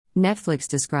Netflix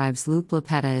describes Loop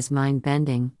Lapeta as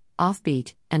mind-bending,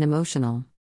 offbeat, and emotional.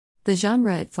 The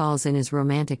genre it falls in is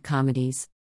romantic comedies.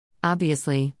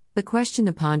 Obviously, the question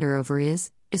to ponder over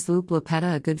is Loop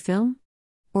Lapeta a good film?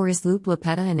 Or is Loop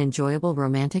Lapeta an enjoyable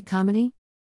romantic comedy?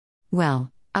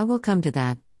 Well, I will come to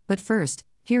that, but first,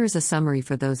 here is a summary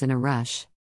for those in a rush.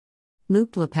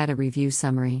 Loop Lapeta Review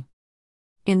Summary.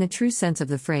 In the true sense of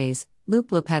the phrase, Loop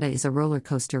Lapeta is a roller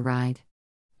coaster ride.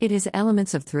 It has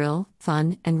elements of thrill,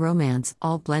 fun, and romance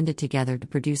all blended together to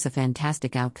produce a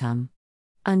fantastic outcome.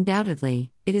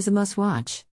 Undoubtedly, it is a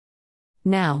must-watch.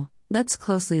 Now, let's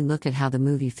closely look at how the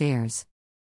movie fares.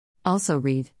 Also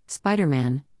read,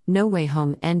 Spider-Man, No Way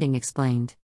Home ending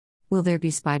explained. Will there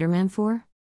be Spider-Man 4?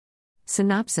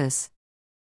 Synopsis.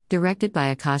 Directed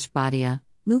by Akash Bhatia,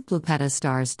 Loop Lapeta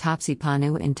stars Taapsee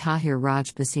Pannu and Tahir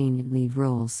Raj Bhasin in lead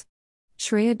roles.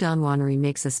 Shreya Dhanwani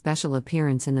makes a special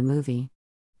appearance in the movie.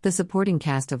 The supporting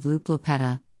cast of Loop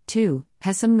Lapeta, too,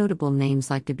 has some notable names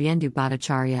like Dibyendu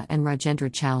Bhattacharya and Rajendra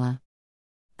Chawla.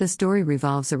 The story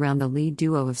revolves around the lead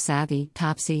duo of Savi,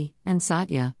 Taapsee, and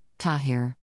Satya,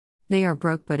 Tahir. They are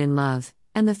broke but in love,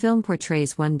 and the film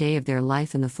portrays one day of their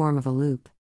life in the form of a loop.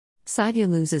 Satya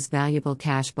loses valuable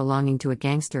cash belonging to a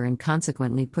gangster and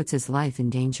consequently puts his life in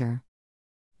danger.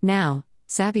 Now,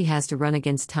 Savi has to run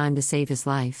against time to save his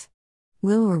life.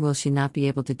 Will or will she not be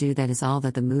able to do that is all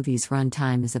that the movie's run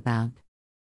time is about.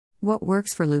 What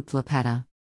works for Loop Lapeta?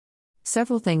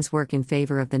 Several things work in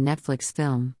favor of the Netflix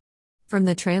film. From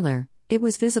the trailer, it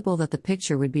was visible that the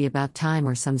picture would be about time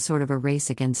or some sort of a race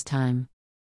against time.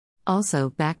 Also,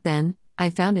 back then,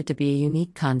 I found it to be a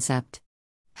unique concept.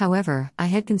 However, I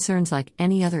had concerns like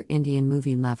any other Indian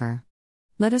movie lover.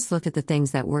 Let us look at the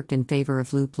things that worked in favor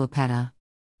of Loop Lapeta.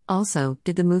 Also,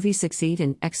 did the movie succeed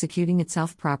in executing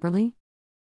itself properly?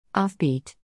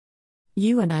 Offbeat.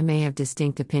 You and I may have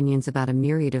distinct opinions about a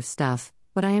myriad of stuff,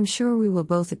 but I am sure we will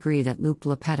both agree that Loop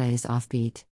Lapeta is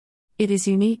offbeat. It is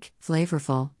unique,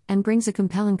 flavorful, and brings a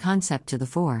compelling concept to the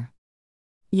fore.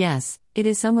 Yes, it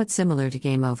is somewhat similar to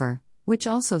Game Over, which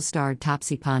also starred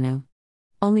Taapsee Pannu.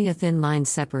 Only a thin line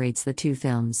separates the two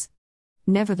films.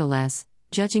 Nevertheless,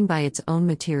 judging by its own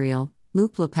material,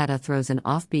 Loop Lapeta throws an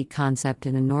offbeat concept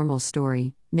in a normal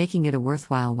story, making it a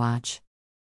worthwhile watch.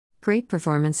 Great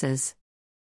performances.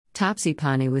 Taapsee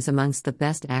Pannu is amongst the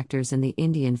best actors in the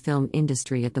Indian film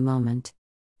industry at the moment.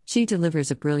 She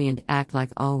delivers a brilliant act like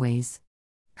always.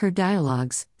 Her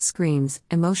dialogues, screams,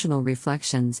 emotional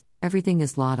reflections, everything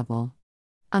is laudable.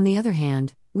 On the other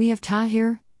hand, we have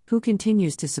Tahir, who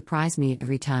continues to surprise me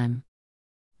every time.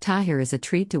 Tahir is a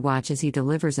treat to watch as he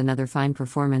delivers another fine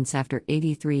performance after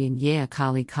 83 in Ye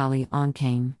Kali Kali On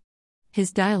Came.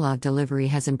 His dialogue delivery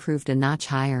has improved a notch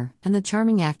higher, and the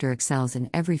charming actor excels in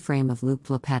every frame of Loop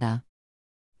Lapeta.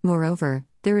 Moreover,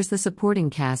 there is the supporting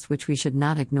cast which we should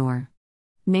not ignore.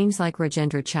 Names like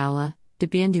Rajendra Chawla,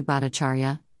 Dibyendu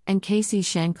Bhattacharya, and K.C.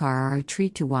 Shankar are a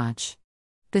treat to watch.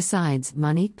 Besides,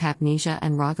 Manik Papneja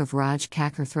and Raghav Raj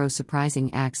Kakkar throw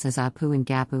surprising acts as Apu and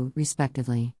Gapu,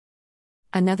 respectively.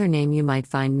 Another name you might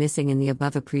find missing in the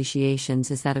above appreciations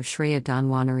is that of Shreya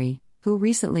Dhanwani, who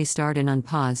recently starred in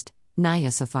Unpaused,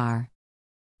 Naya Safar.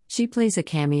 She plays a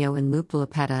cameo in Loop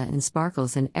Lapeta and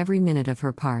sparkles in every minute of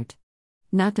her part.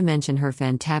 Not to mention her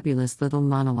fantabulous little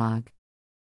monologue.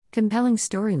 Compelling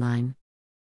storyline.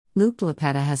 Loop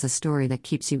Lapeta has a story that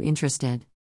keeps you interested.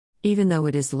 Even though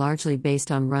it is largely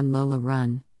based on Run Lola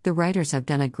Run, the writers have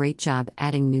done a great job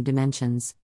adding new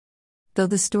dimensions. Though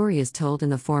the story is told in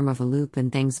the form of a loop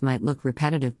and things might look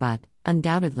repetitive, but,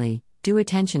 undoubtedly, due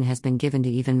attention has been given to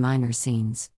even minor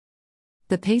scenes.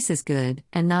 The pace is good,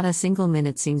 and not a single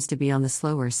minute seems to be on the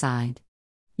slower side.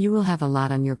 You will have a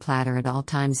lot on your platter at all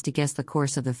times to guess the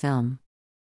course of the film.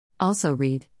 Also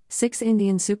read, 6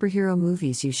 Indian superhero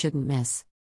movies you shouldn't miss.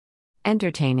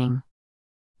 Entertaining.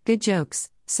 Good jokes,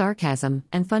 sarcasm,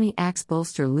 and funny acts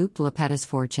bolster Loop Lapeta's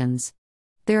fortunes.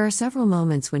 There are several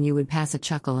moments when you would pass a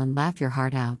chuckle and laugh your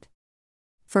heart out.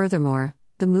 Furthermore,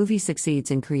 the movie succeeds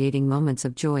in creating moments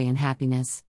of joy and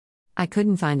happiness. I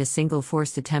couldn't find a single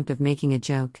forced attempt of making a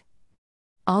joke.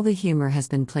 All the humor has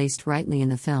been placed rightly in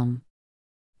the film.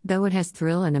 Though it has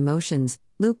thrill and emotions,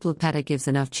 Loop Lapeta gives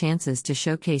enough chances to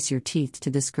showcase your teeth to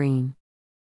the screen.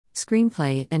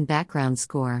 Screenplay and background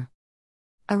score.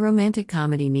 A romantic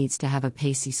comedy needs to have a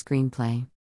pacey screenplay.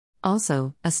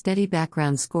 Also, a steady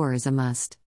background score is a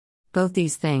must. Both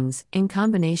these things, in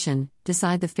combination,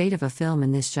 decide the fate of a film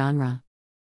in this genre.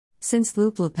 Since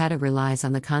Loop Lapeta relies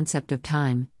on the concept of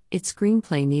time, its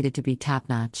screenplay needed to be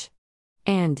top-notch.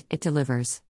 And it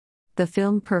delivers. The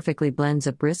film perfectly blends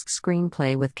a brisk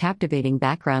screenplay with captivating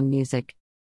background music.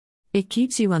 It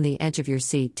keeps you on the edge of your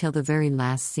seat till the very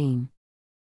last scene.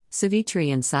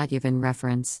 Savitri and Satyavan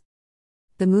reference.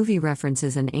 The movie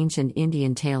references an ancient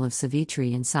Indian tale of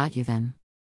Savitri and Satyavan.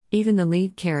 Even the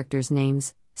lead characters'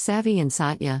 names, Savi and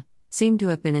Satya, seem to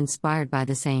have been inspired by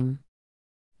the same.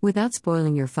 Without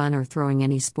spoiling your fun or throwing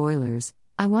any spoilers,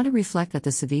 I want to reflect that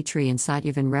the Savitri and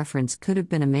Satyavan reference could have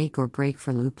been a make or break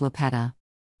for Looop Lapeta.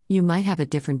 You might have a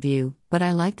different view, but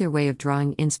I like their way of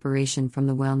drawing inspiration from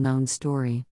the well-known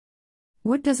story.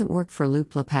 What doesn't work for Looop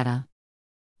Lapeta?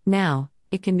 Now,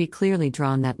 it can be clearly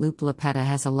drawn that Looop Lapeta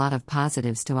has a lot of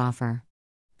positives to offer.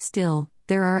 Still,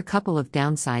 there are a couple of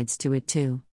downsides to it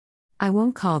too. I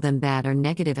won't call them bad or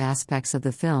negative aspects of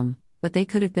the film, but they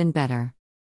could have been better.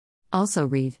 Also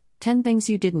read 10 Things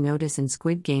You Didn't Notice in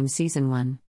Squid Game Season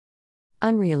 1.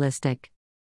 Unrealistic.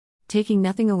 Taking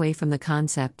nothing away from the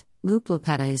concept, Looop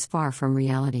Lapeta is far from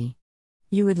reality.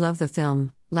 You would love the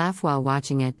film, laugh while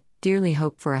watching it, dearly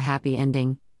hope for a happy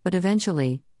ending, but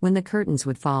eventually, when the curtains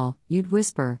would fall, you'd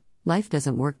whisper, "Life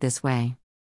doesn't work this way."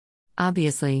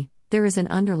 Obviously, there is an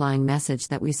underlying message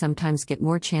that we sometimes get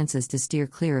more chances to steer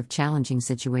clear of challenging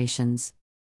situations.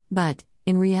 But,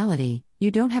 in reality,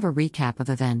 you don't have a recap of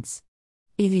events.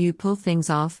 Either you pull things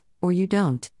off, or you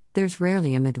don't, there's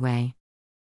rarely a midway.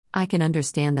 I can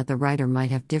understand that the writer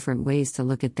might have different ways to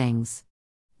look at things.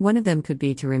 One of them could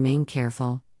be to remain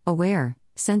careful, aware,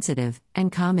 sensitive,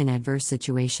 and calm in adverse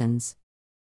situations.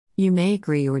 You may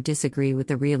agree or disagree with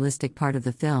the realistic part of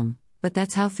the film, but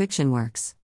that's how fiction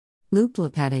works. Looop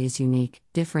Lapeta is unique,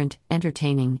 different,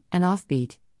 entertaining, and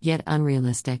offbeat, yet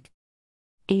unrealistic.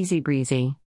 Easy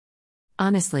breezy.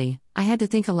 Honestly, I had to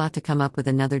think a lot to come up with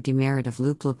another demerit of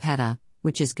Looop Lapeta,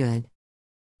 which is good.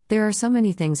 There are so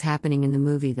many things happening in the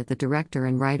movie that the director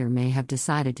and writer may have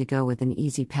decided to go with an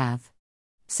easy path.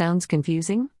 Sounds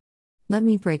confusing? Let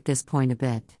me break this point a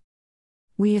bit.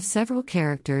 We have several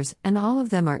characters, and all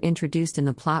of them are introduced in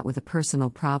the plot with a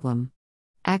personal problem.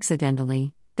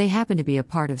 Accidentally, they happen to be a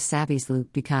part of Savi's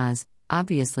loop because,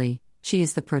 obviously, she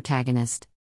is the protagonist.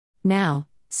 Now,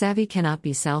 Savi cannot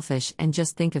be selfish and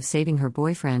just think of saving her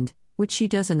boyfriend, which she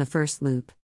does in the first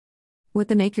loop. What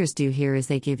the makers do here is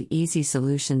they give easy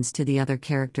solutions to the other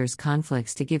characters'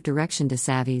 conflicts to give direction to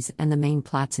Savi's and the main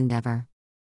plot's endeavor.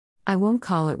 I won't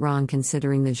call it wrong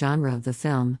considering the genre of the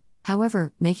film,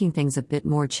 however, making things a bit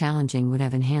more challenging would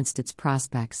have enhanced its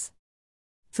prospects.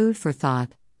 Food for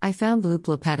thought, I found Looop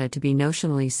Lapeta to be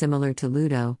notionally similar to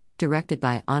Ludo, directed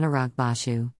by Anurag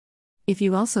Basu. If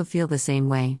you also feel the same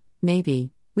way,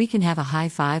 maybe we can have a high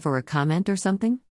five or a comment or something?